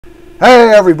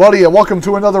Hey everybody, and welcome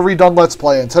to another redone Let's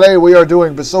Play, and today we are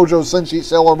doing Bishoujo Senshi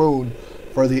Sailor Moon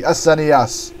for the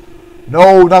SNES.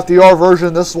 No, not the R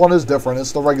version, this one is different,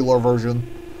 it's the regular version.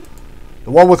 The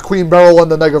one with Queen Beryl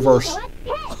and the Negaverse.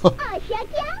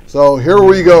 So here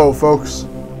we go, folks.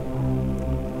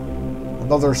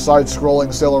 Another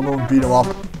side-scrolling Sailor Moon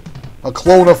beat-em-up. A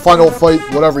clone of Final Fight,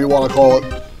 whatever you want to call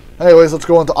it. Anyways, let's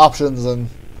go into options and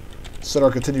set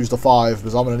our continues to 5,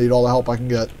 because I'm going to need all the help I can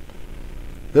get.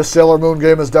 This Sailor Moon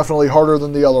game is definitely harder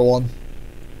than the other one.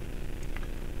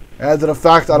 Add to the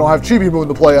fact I don't have Chibi Moon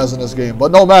to play as in this game,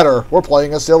 but no matter, we're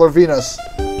playing as Sailor Venus,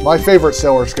 my favorite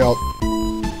Sailor Scout.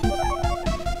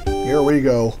 Here we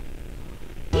go.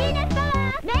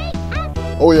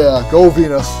 Oh yeah, go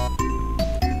Venus.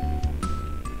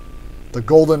 The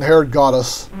golden-haired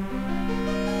goddess.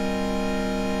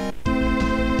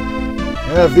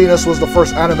 Yeah, Venus was the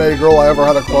first anime girl I ever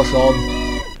had a crush on.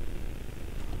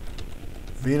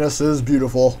 Venus is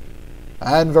beautiful.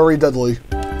 And very deadly.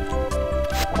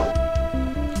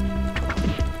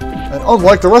 And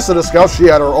unlike the rest of the Scouts, she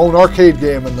had her own arcade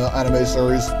game in the anime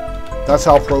series. That's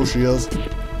how pro she is.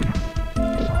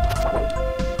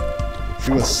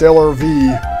 She was Sailor V.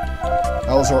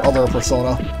 That was her other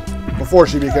persona. Before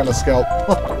she became a Scout.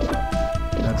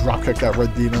 And dropkick that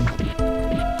red demon.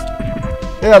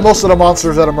 Yeah, most of the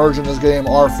monsters that emerge in this game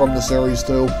are from the series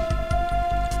too.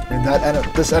 And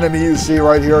this enemy you see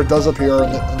right here does appear in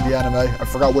the anime. I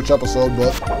forgot which episode,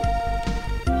 but...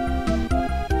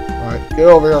 Alright, get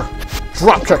over here.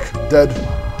 Drop kick, dead.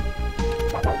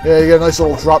 Yeah, you get a nice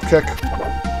little drop kick.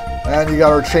 And you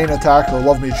got her chain attack, or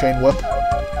love me chain whip.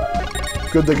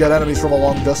 Good to get enemies from a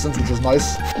long distance, which is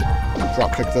nice.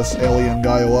 Drop kick this alien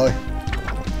guy away.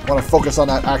 I want to focus on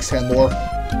that axe hand more.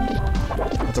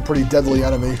 It's a pretty deadly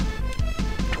enemy.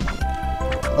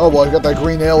 Oh boy, got that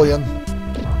green alien.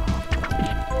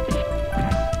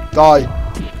 Die.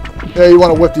 Yeah, you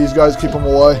want to whip these guys, keep them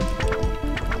away.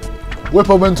 Whip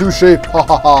them into shape. Ha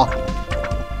ha ha.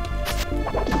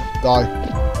 Die.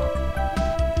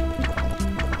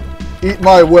 Eat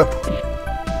my whip.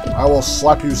 I will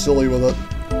slap you silly with it.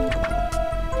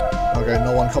 Okay,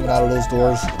 no one coming out of those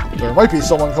doors. There might be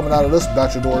someone coming out of this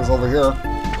batch of doors over here.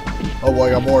 Oh boy, I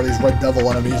got more of these red devil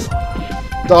enemies.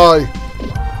 Die.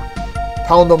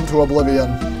 Pound them to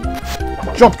oblivion.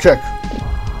 Jump kick.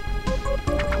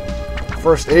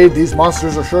 First aid, these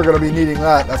monsters are sure going to be needing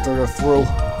that after they're through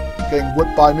getting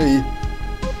whipped by me.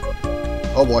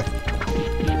 Oh boy.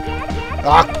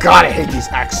 Ah, God, I hate these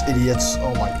axe idiots.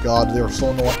 Oh my God, they're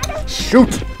so annoying.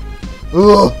 Shoot!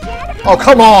 Ugh. Oh,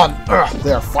 come on! Ugh,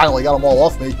 there, finally got them all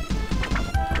off me.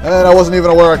 And I wasn't even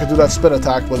aware I could do that spin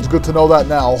attack, but it's good to know that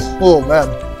now. Oh,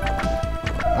 man.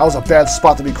 That was a bad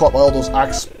spot to be caught by all those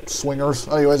axe swingers.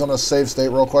 Anyways, I'm going to save state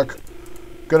real quick.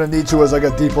 Gonna need to as I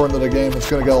get deeper into the game. It's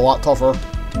gonna get a lot tougher.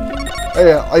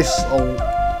 Hey, ice. Oh,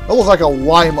 that looks like a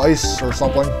lime ice or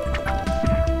something.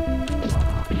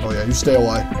 Oh yeah, you stay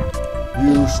away.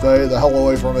 You stay the hell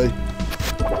away from me.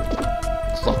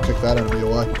 Drop kick that enemy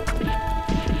away.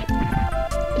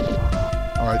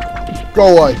 Alright,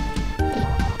 go away.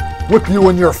 Whip you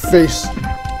in your face.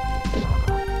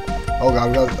 Oh god,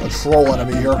 we got a troll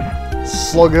enemy here.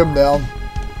 Slug him down.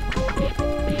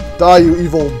 Die, you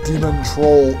evil demon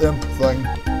troll imp thing.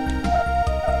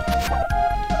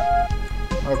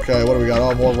 Okay, what do we got?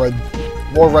 Oh,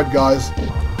 more red guys.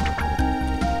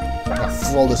 I'm gonna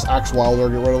throw this axe wilder,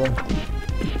 get rid of him.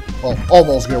 Well,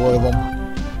 almost get rid of him.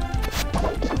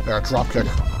 There, drop kick.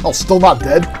 Oh, still not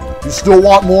dead? You still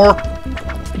want more?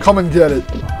 Come and get it.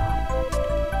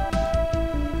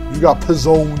 You got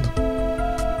pizzoned.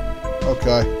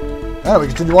 Okay. And we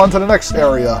continue on to the next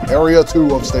area. Area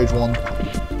 2 of Stage 1.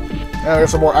 And I got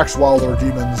some more Axe Wilder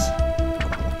demons.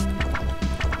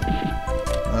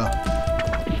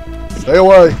 Stay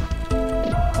away.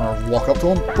 I'm gonna walk up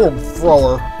to him. Boom,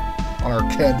 throw her on her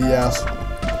candy ass.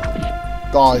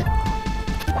 Die.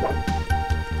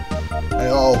 Hey,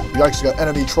 oh, yikes, you got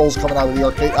enemy trolls coming out of the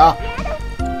arcade. Ah!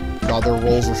 God, their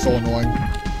rolls are so annoying.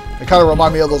 They kind of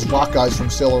remind me of those rock guys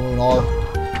from Sailor Moon R.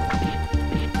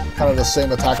 Kind of the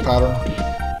same attack pattern.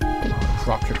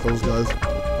 Drop kick those guys.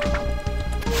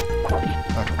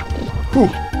 Whew.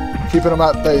 Keeping them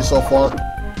at bay so far.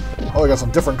 Oh, we got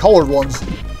some different colored ones.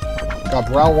 Got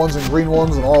brown ones and green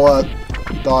ones and all that.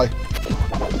 Die.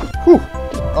 Whew.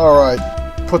 Alright.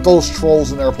 Put those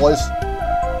trolls in their place.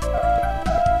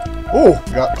 Oh,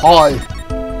 we got pie.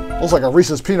 Looks like a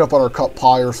Reese's peanut butter cup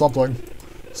pie or something.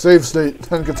 Save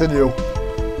state and continue.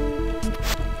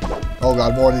 Oh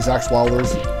god, more of these axe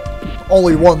wilders.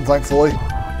 Only one, thankfully.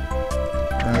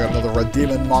 And I got another red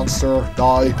demon monster.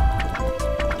 Die.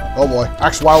 Oh boy.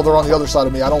 Axe Wilder on the other side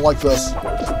of me. I don't like this.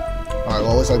 Alright,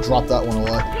 well, at least I dropped that one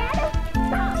away.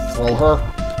 Throw her.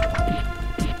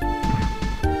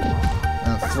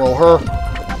 And throw her.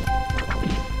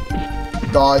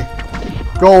 Die.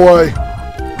 Go away.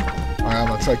 Alright, I'm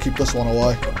gonna try to keep this one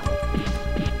away.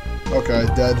 Okay,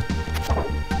 dead.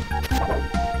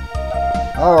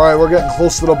 Alright, we're getting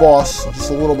close to the boss.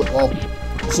 Just a little bit. Well,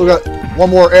 we still got one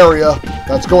more area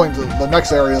that's going to... The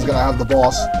next area is going to have the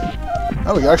boss.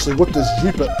 Now we can actually whip this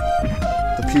Jeep to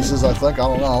pieces, I think. I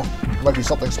don't know. It might be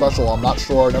something special. I'm not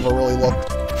sure. I never really looked.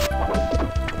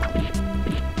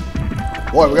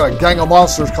 Boy, we got a gang of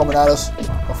monsters coming at us.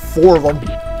 4 of them.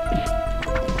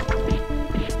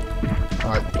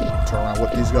 Alright, turn around,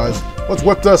 whip these guys. Let's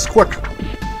whip this, quick!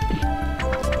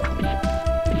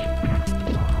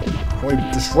 Can we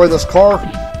destroy this car?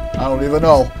 I don't even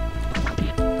know.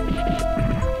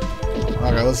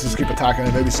 Okay, let's just keep attacking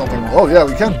it. Maybe something... Oh yeah,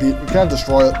 we can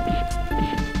destroy it.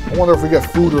 I wonder if we get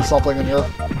food or something in here.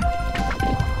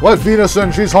 Let Venus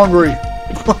in, she's hungry.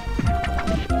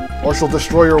 Or she'll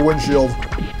destroy your windshield.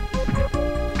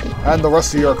 And the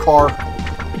rest of your car.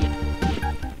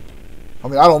 I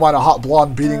mean, I don't mind a hot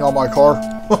blonde beating on my car.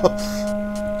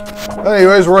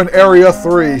 Anyways, we're in Area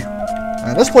 3.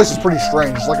 And this place is pretty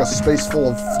strange. It's like a space full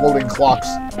of floating clocks.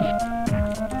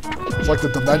 It's like the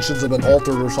dimensions have been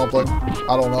altered or something.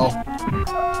 I don't know.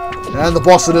 And the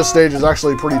boss of this stage is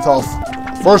actually pretty tough.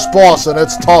 First boss, and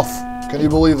it's tough. Can you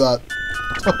believe that?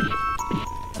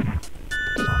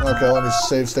 Okay, let me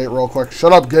save state real quick.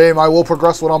 Shut up, game. I will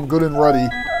progress when I'm good and ready.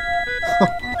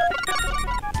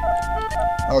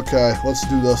 Okay, let's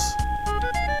do this.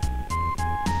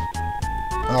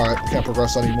 Alright, can't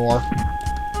progress anymore.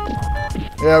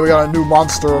 Yeah, we got a new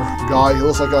monster guy. He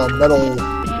looks like a metal...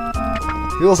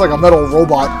 He looks like a metal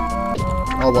robot.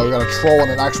 Oh boy, we got a troll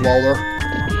and an axe welder.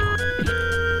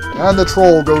 And the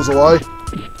troll goes away.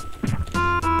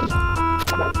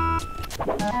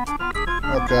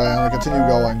 Okay, and we continue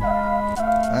going.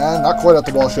 And not quite at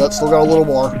the boss yet. Still got a little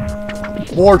more.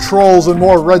 More trolls and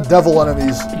more red devil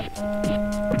enemies.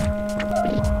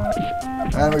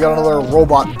 And we got another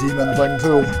robot demon thing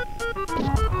too.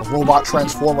 A robot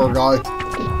transformer guy.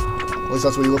 At least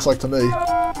that's what he looks like to me.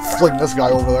 Fling this guy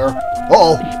over there.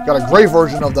 Uh-oh! Got a gray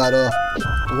version of that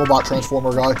robot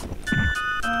transformer guy.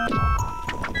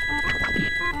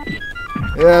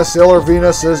 Yeah, Sailor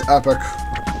Venus is epic.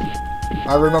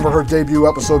 I remember her debut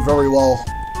episode very well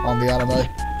on the anime.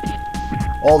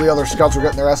 All the other scouts are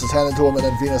getting their asses handed to them, and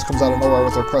then Venus comes out of nowhere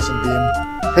with her crescent beam,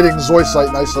 hitting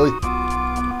Zoisite nicely,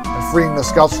 and freeing the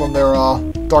scouts from their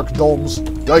dark domes.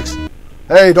 Yikes.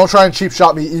 Hey, don't try and cheap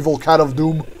shot me, evil cat of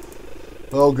doom.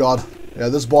 Oh god. Yeah,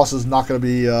 this boss is not going to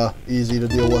be easy to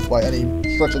deal with by any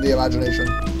stretch of the imagination.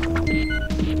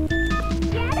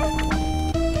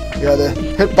 Yeah, the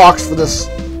hitbox for this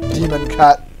demon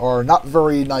cat are not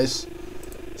very nice.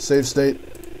 Save state.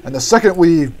 And the second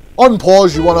we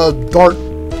unpause, you want to dart.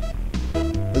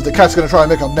 As the cat's going to try and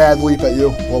make a mad leap at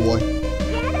you. Oh boy.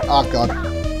 Ah, god.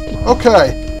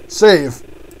 Okay. Save.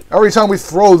 Every time we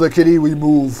throw the kitty, we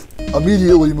move.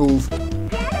 Immediately move.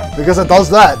 Because it does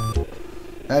that.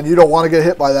 And you don't want to get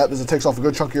hit by that because it takes off a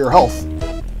good chunk of your health.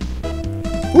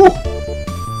 Woo!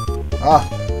 Ah,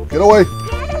 get away.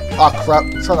 Ah, crap.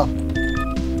 I'm trying to...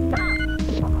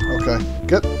 Okay.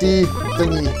 Get the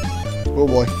thingy. Oh,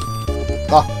 boy.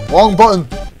 Ah, wrong button.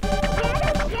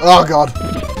 Oh, God.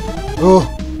 Ugh.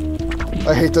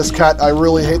 I hate this cat. I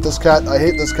really hate this cat. I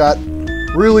hate this cat.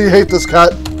 Really hate this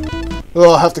cat. Ugh,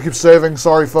 I have to keep saving.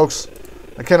 Sorry, folks.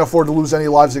 I can't afford to lose any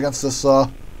lives against this,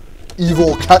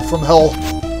 evil cat from hell.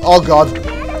 Oh god.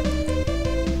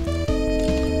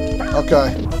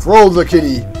 Okay. Throw the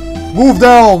kitty. Move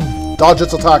down! Dodge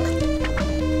its attack.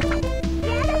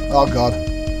 Oh god.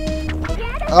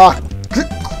 Ah!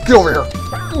 Get over here!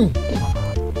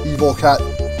 Evil cat.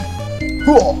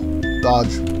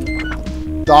 Dodge.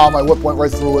 Ah, my whip went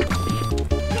right through it.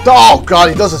 Oh god,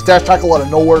 he does his dash tackle out of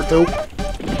nowhere too.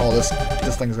 Oh, this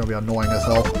thing's gonna be annoying as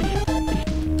hell.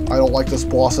 I don't like this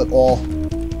boss at all.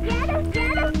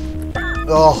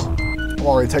 Oh, I'm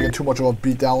already taking too much of a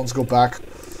beat down. Let's go back.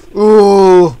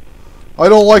 Ooh, I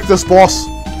don't like this boss.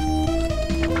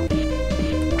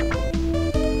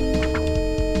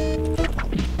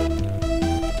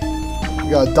 You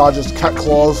gotta dodge his cat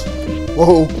claws.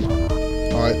 Whoa.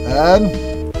 Alright, and...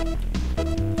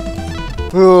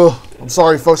 I'm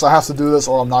sorry, folks. I have to do this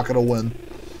or I'm not gonna win.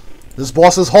 This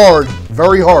boss is hard.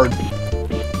 Very hard.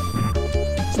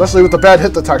 Especially with the bad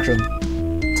hit detection.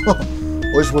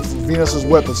 At least with Venus's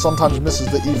whip, it sometimes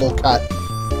misses the evil cat.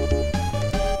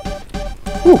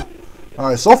 Whew.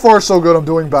 Alright, so far so good. I'm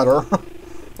doing better.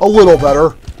 A little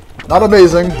better. Not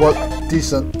amazing, but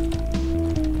decent.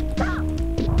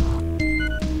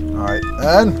 Alright,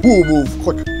 and move,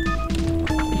 quick.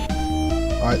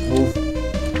 Alright, move.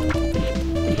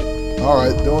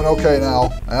 Alright, doing okay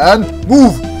now. And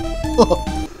move!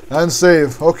 And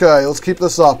save. Okay, let's keep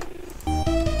this up.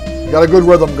 Got a good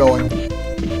rhythm going.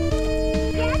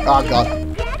 Ah,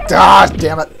 God. Ah,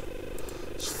 damn it.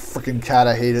 This freaking cat,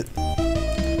 I hate it.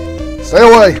 Stay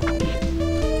away!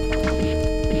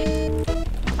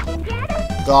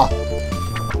 Ah.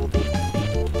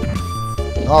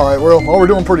 Alright, we're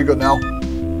doing pretty good now.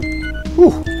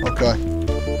 Whew, okay.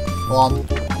 Come on.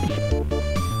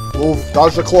 Move.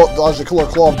 Dodge the killer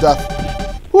claw of death.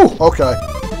 Whew, okay.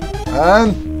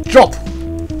 And jump!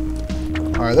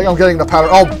 Alright, I think I'm getting the pattern.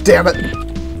 Oh, damn it!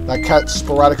 That cat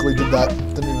sporadically did that.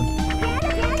 Didn't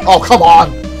even... Oh, come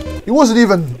on! He wasn't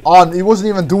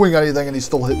even doing anything and he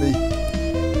still hit me.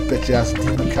 Bitch-ass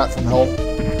demon cat from hell.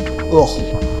 Ugh.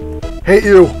 Hate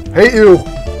you! Hate you!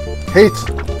 Hate!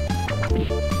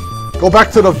 Go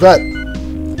back to the vet.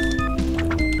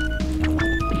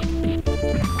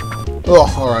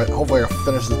 Ugh, alright. Hopefully I can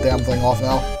finish this damn thing off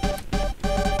now.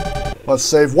 Let's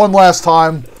save one last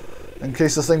time, in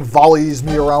case this thing volleys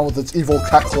me around with its evil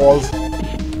cat claws. And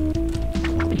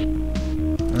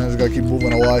I just gotta keep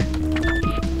moving away.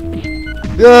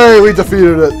 Yay, we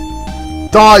defeated it!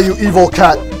 Die, you evil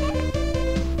cat!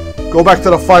 Go back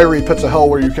to the fiery pits of hell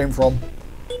where you came from.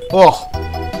 Ugh.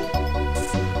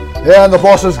 Yeah, and the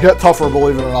bosses get tougher,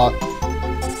 believe it or not.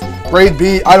 Grade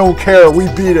B, I don't care. We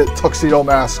beat it, Tuxedo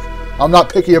Mask. I'm not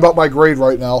picky about my grade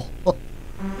right now.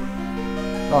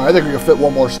 Alright, I think we can fit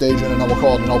one more stage in and then we'll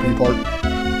call it an LP part.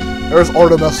 There's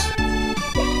Artemis.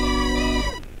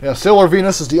 Yeah, Sailor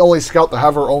Venus is the only scout to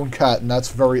have her own cat, and that's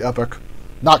very epic.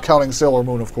 Not counting Sailor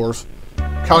Moon, of course.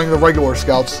 Counting the regular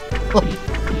scouts.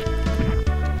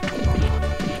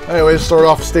 Anyways, start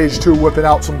off stage 2 whipping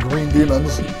out some green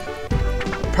demons.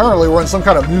 Apparently we're in some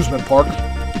kind of amusement park.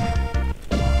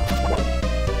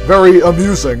 Very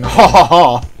amusing. Ha ha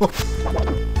ha.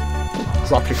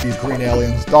 Dropkick these green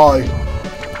aliens. Die.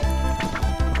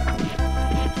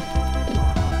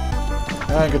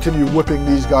 And continue whipping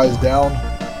these guys down.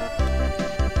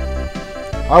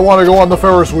 I want to go on the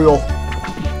Ferris wheel.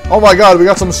 Oh my god, we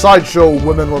got some sideshow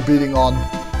women we're beating on.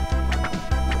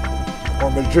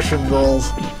 Or magician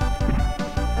girls.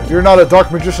 If you're not a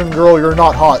dark magician girl, you're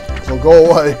not hot. So go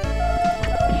away.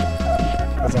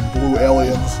 Got some blue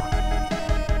aliens.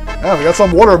 Yeah, we got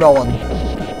some watermelon.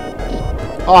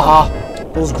 Haha.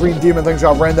 Those green demon things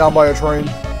got ran down by a train.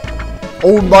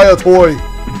 Owned by a toy.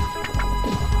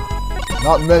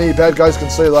 Not many bad guys can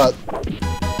say that.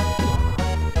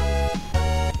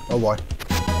 Oh boy.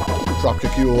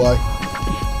 Dropkick you away.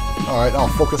 Alright, now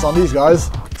focus on these guys.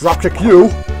 Dropkick you.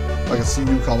 I can see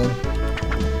you coming.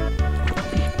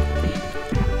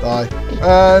 Die.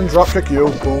 And dropkick you.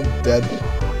 Boom. Dead.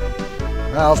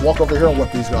 Now let's walk over here and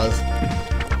whip these guys.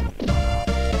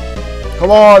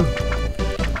 Come on!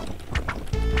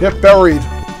 Get buried!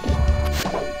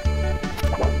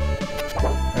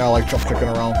 Yeah, I like jump kicking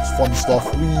around. It's fun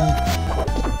stuff. Whee!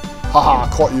 Haha,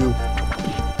 caught you.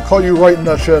 Caught you right in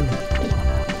the chin.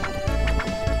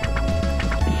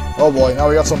 Oh boy, now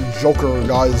we got some Joker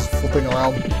guys flipping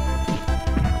around.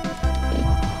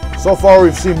 So far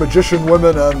we've seen magician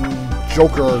women and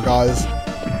Joker guys.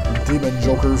 Demon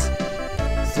Jokers.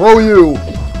 Throw you!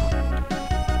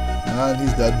 And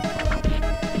he's dead.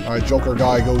 Alright, Joker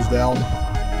guy goes down.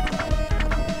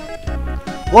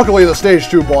 Luckily the stage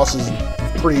 2 boss is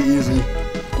pretty easy,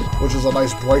 which is a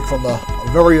nice break from the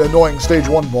very annoying stage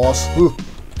 1 boss.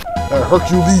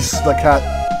 Hercules, the cat.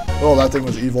 Oh, that thing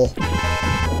was evil.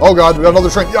 Oh god, we got another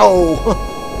train. Yo!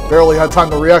 Barely had time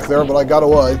to react there, but I got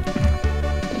away.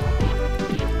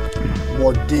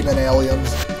 More demon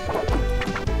aliens.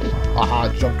 Haha,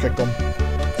 jump kicked them.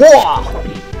 Hwah!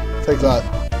 Take that.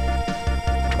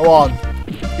 Come on.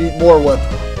 Eat more whip.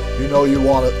 You know you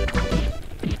want it.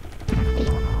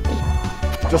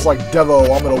 Just like Devo,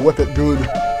 I'm gonna whip it good.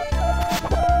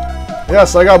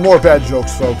 Yes, I got more bad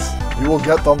jokes, folks. You will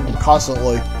get them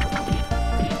constantly.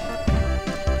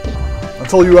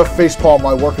 Until you have facepalm,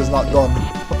 my work is not done.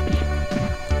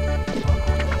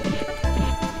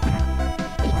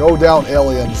 Go down,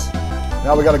 aliens.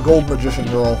 Now we got a gold magician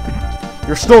girl.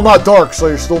 You're still not dark, so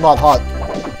you're still not hot.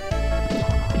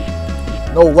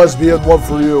 No lesbian love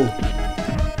for you.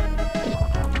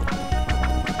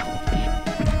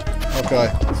 Okay,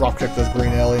 dropkick this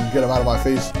green alien, get him out of my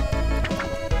face.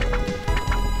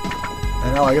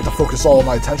 And now I get to focus all of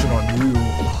my attention on you,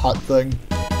 hot thing.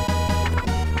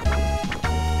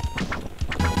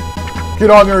 Get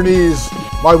on your knees.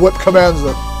 My whip commands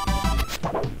it.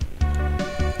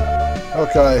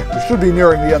 Okay, we should be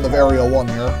nearing the end of Area 1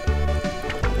 here.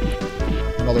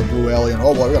 Another blue alien.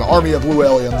 Oh boy, we got an army of blue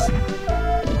aliens.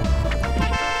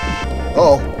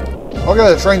 Uh-oh.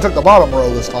 Okay, the train took the bottom row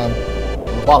this time.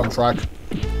 The bottom track.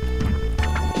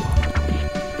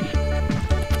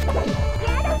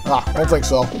 Ah, don't think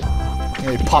so.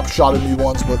 He pop-shotted me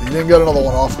once, but he didn't get another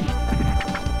one off.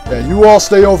 Yeah, you all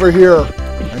stay over here,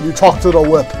 and you talk to the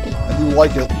whip, and you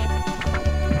like it.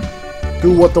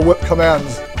 Do what the whip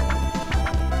commands.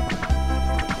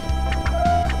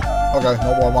 Okay,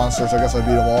 no more monsters. I guess I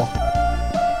beat them all.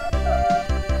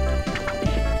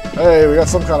 Hey, we got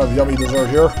some kind of yummy dessert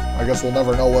here. I guess we'll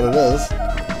never know what it is.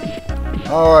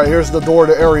 Alright, here's the door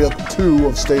to Area 2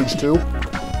 of Stage 2.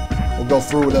 We'll go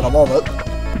through it in a moment.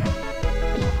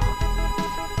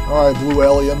 Alright, blue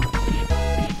alien.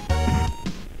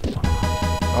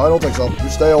 I don't think so. You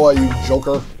stay away, you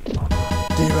joker.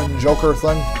 Demon joker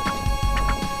thing.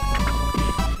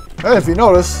 Hey, if you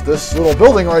notice, this little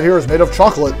building right here is made of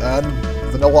chocolate and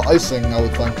vanilla icing, I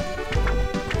would think.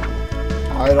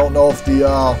 I don't know if the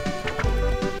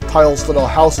tiles to the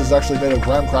house is actually made of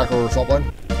graham cracker or something.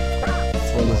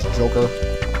 For this joker.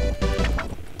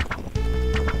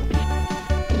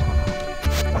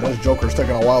 And this joker's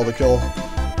taking a while to kill.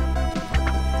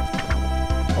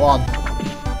 Come on.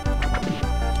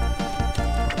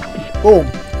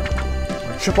 Boom.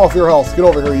 Chip off your health. Get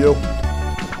over here, you.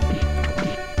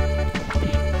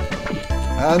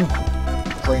 And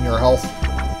drain your health.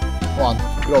 Come on.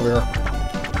 Get over here.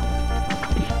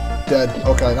 Dead.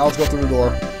 Okay, now let's go through the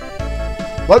door.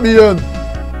 Let me in!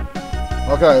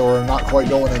 Okay, we're not quite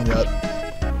going in yet.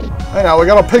 Hey now, we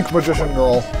got a pink magician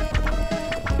girl.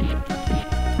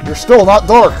 You're still not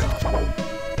dark.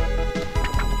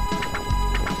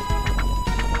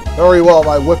 Very well,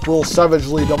 my whip will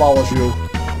savagely demolish you.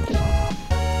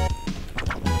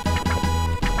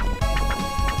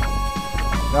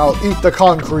 Now eat the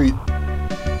concrete.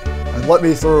 And let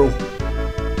me through.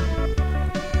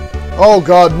 Oh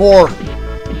god, more!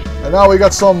 And now we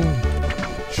got some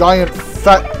giant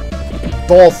fat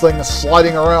doll thing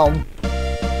sliding around.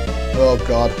 Oh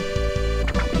god.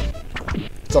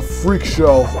 It's a freak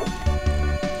show.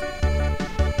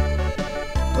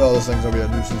 Oh, this thing's gonna be a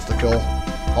nuisance to kill.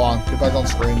 Hold on, get back on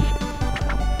screen.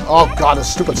 Oh god,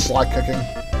 this stupid slide kicking.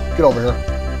 Get over here.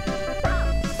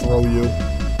 Throw you.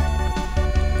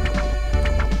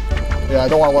 Yeah, I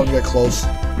don't want to let him get close.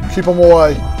 Keep him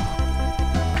away.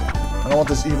 I don't want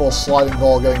this evil sliding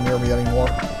doll getting near me anymore.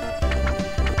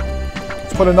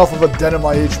 Let's put enough of a dent in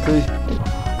my HP.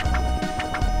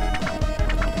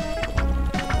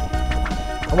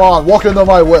 Come on, walk into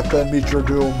my whip and meet your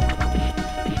doom.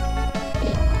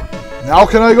 Now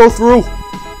can I go through?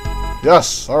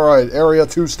 Yes, alright, Area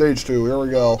 2, Stage 2, here we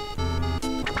go.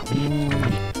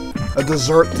 A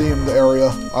dessert-themed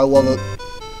area, I love it.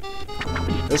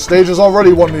 This stage has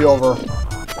already won me over.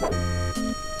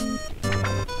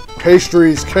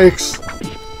 Pastries, cakes.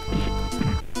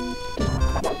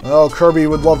 Oh, Kirby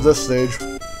would love this stage.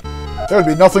 There would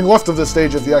be nothing left of this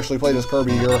stage if you actually played as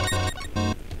Kirby here.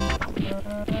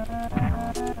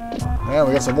 And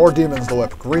we got some more demons to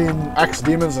whip. Green X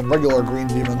demons and regular green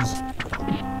demons.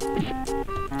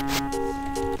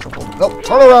 Nope,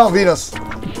 turn around, Venus!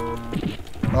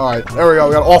 Alright, there we go.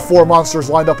 We got all 4 monsters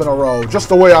lined up in a row. Just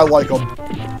the way I like them.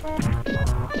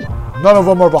 None of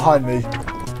them are behind me.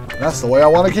 And that's the way I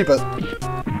want to keep it.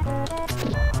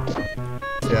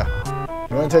 Yeah.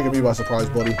 You ain't taking me by surprise,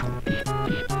 buddy.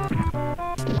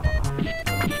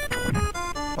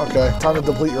 Okay, time to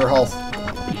deplete your health.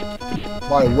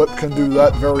 My whip can do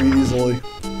that very easily.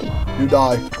 You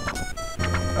die.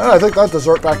 And I think that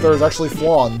dessert back there is actually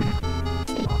flan.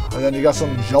 And then you got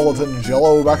some gelatin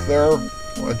jello back there.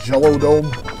 A jello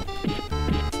dome.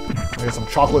 We got some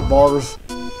chocolate bars.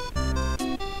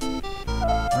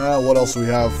 What else do we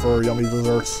have for yummy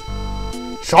desserts?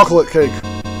 Chocolate cake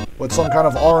with some kind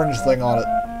of orange thing on it.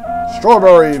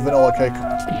 Strawberry vanilla cake.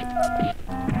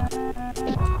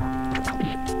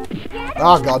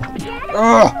 Ah, God.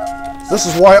 Ugh. This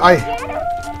is why I...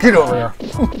 Get over here.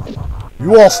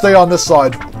 You all stay on this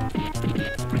side.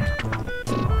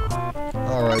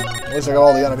 Alright. At least I got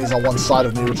all the enemies on one side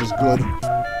of me, which is good.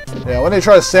 Yeah, when they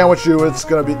try to sandwich you, it's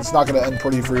not gonna end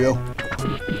pretty for you.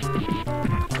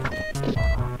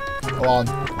 Come on.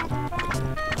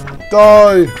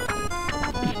 Die!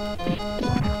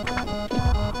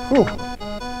 Whew.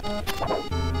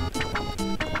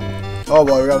 Oh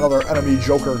boy, we got another enemy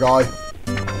Joker guy.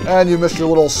 And you missed your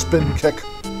little spin kick.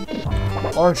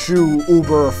 Aren't you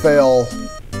uber fail?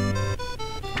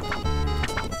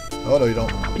 Oh no, you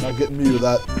don't. You're not getting me with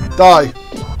that. Die!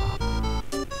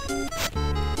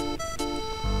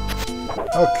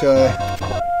 Okay.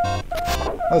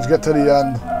 Let's get to the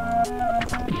end.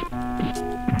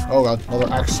 Oh god,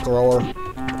 another axe thrower.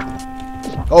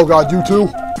 Oh god, you too?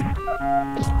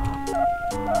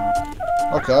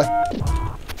 Okay.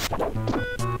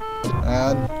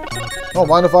 And... don't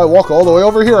mind if I walk all the way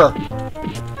over here.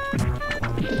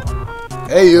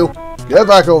 Hey you! Get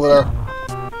back over there.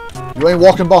 You ain't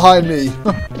walking behind me.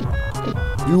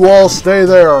 You all stay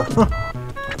there.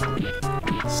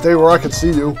 Stay where I can see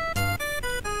you.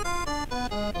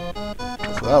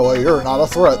 So that way you're not a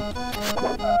threat.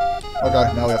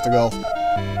 Okay, now we have to go.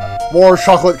 More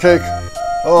chocolate cake.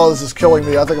 Oh, this is killing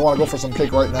me. I think I want to go for some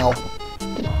cake right now.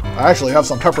 I actually have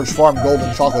some Pepperidge Farm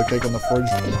golden chocolate cake in the fridge.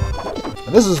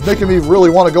 And this is making me really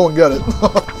want to go and get it.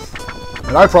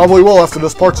 And I probably will after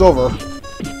this part's over. I'm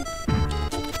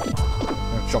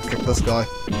gonna jump kick this guy.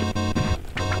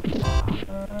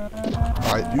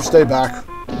 Alright, you stay back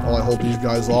while I hold these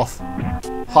guys off.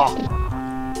 Ha!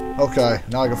 Okay,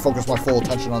 now I can focus my full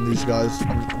attention on these guys.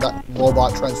 That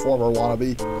robot transformer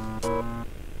wannabe.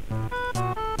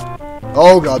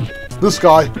 Oh god, this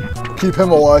guy. Keep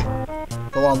him away.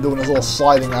 While I'm doing his little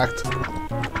sliding act.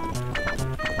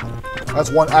 That's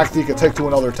one act he could take to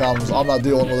another town, so I'm not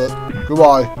dealing with it.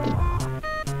 Goodbye.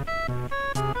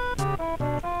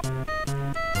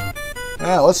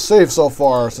 Yeah, let's save so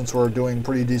far, since we're doing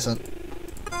pretty decent.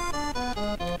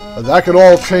 But that could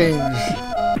all change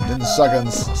in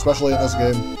seconds, especially in this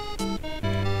game.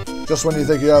 Just when you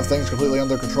think you have things completely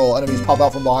under control, enemies pop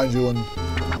out from behind you and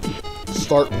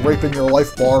start raping your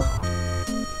life bar.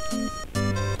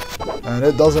 And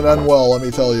it doesn't end well, let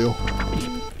me tell you.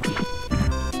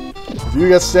 If you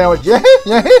get sandwiched,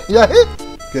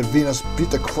 get Venus beat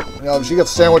the if she gets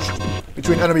sandwiched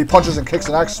between enemy punches and kicks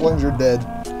and axe swings, you're dead.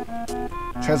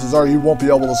 Chances are you won't be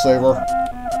able to save her.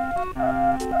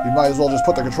 You might as well just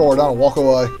put the controller down and walk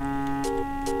away.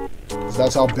 Because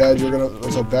that's how bad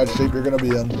that's how bad shape you're gonna be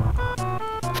in.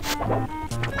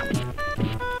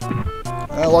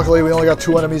 And luckily we only got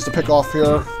 2 enemies to pick off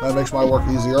here. That makes my work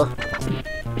easier.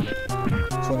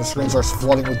 So when the screen starts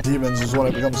flooding with demons is when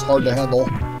it becomes hard to handle.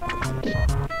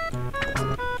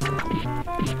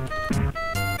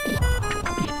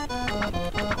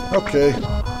 Okay.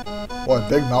 Boy,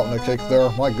 big mountain of cake there.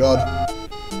 My god.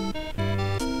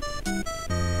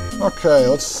 Okay,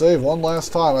 let's save one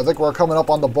last time. I think we're coming up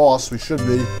on the boss. We should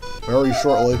be. Very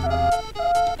shortly.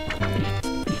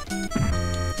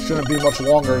 Shouldn't be much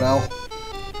longer now.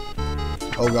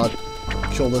 Oh god.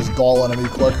 Kill this doll enemy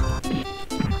quick.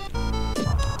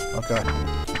 Okay.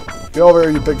 Get over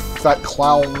here, you big fat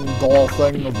clown doll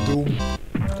thing of doom.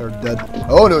 They're dead.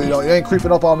 Oh no, you don't. You ain't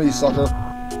creeping up on me, sucker.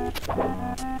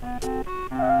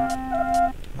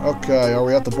 Okay, are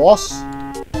we at the boss?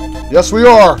 Yes, we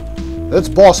are! It's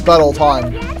boss battle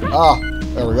time. Ah,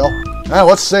 there we go. And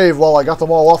let's save while I got them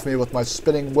all off me with my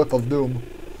spinning whip of doom.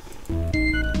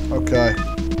 Okay.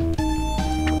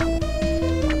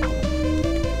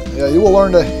 Yeah, you will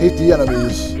learn to hate the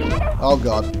enemies. Oh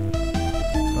god.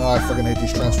 Oh, I freaking hate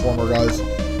these Transformer guys.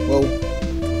 Whoa.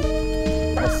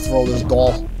 I'll throw this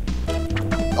doll.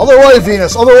 Other way,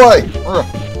 Venus! Other way! Urgh.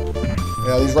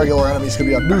 Yeah, these regular enemies can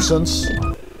be a nuisance.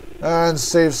 And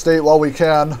save state while we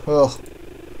can. Ugh.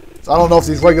 I don't know if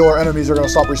these regular enemies are going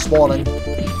to stop respawning.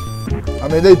 I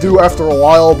mean, they do after a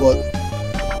while, but...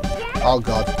 oh,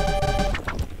 God.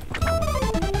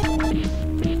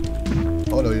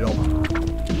 Oh, no, you don't.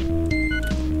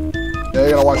 Yeah,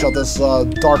 you gotta watch out. This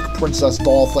dark princess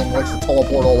doll thing likes to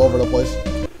teleport all over the place.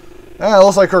 And it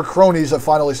looks like her cronies have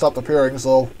finally stopped appearing,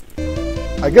 so...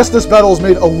 I guess this battle is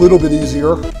made a little bit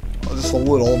easier. Just a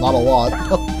little, not a lot.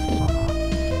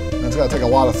 And it's going to take a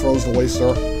lot of throws to waste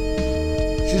her.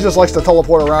 She just likes to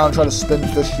teleport around, try to spin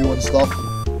fish you and stuff.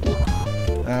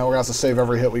 And we're going to have to save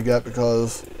every hit we get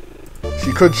because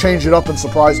she could change it up and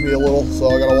surprise me a little, so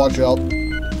I got to watch out.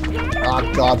 Ah,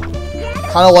 God.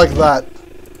 Kind of like that.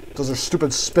 Does her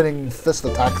stupid spinning fist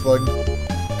attack thing.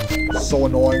 So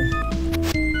annoying.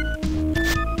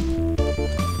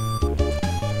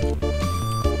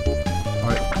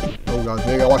 Alright. Oh, God.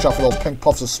 You got to watch out for those pink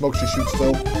puffs of smoke she shoots,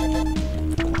 too.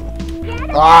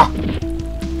 Ah!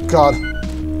 God.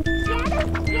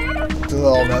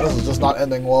 Oh man, this is just not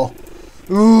ending well.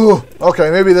 Ooh!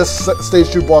 Okay, maybe this stage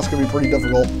 2 boss can be pretty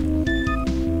difficult.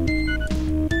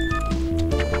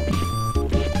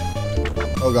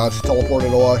 Oh god, she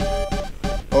teleported away.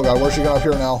 Oh god, where's she gonna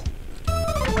appear now?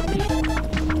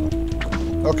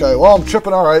 Okay, well I'm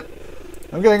chipping alright.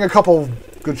 I'm getting a couple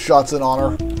good shots in on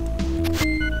her.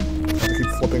 Have to keep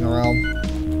flipping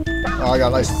around. Oh, I got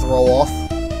a nice throw off.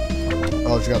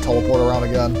 Oh, she got to teleport around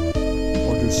again.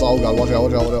 Or do so. Oh god, watch out,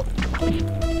 watch out, watch out.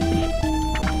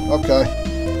 Okay.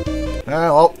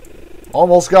 Yeah, well,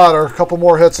 almost got her. A couple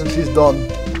more hits and she's done.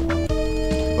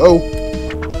 Oh.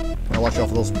 watch out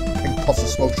for those pink puffs of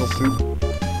smoke she'll shoot.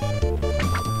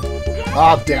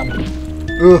 Ah, damn.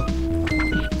 Ugh.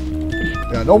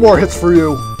 Yeah, no more hits for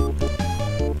you.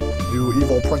 You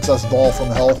evil princess doll from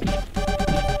hell.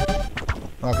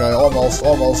 Okay, almost,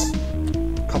 almost.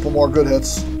 Couple more good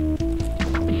hits.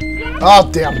 Ah,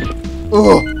 damn.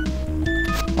 Ugh.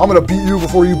 I'm gonna beat you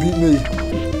before you beat me.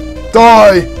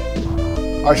 Die!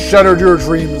 I shattered your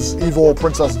dreams, evil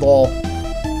princess doll.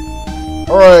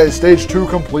 Alright, stage 2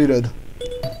 completed.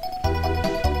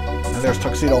 And there's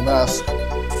Tuxedo Mask.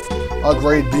 A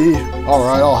grade B.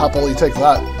 Alright, I'll happily take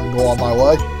that and go on my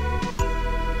way.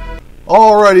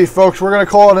 Alrighty, folks, we're going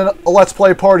to call it a Let's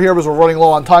Play part here because we're running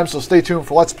low on time, so stay tuned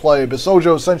for Let's Play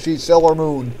Bishoujo Senshi Sailor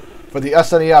Moon for the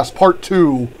SNES Part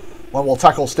 2, when we'll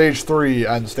tackle Stage 3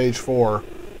 and Stage 4.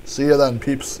 See you then,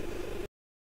 peeps.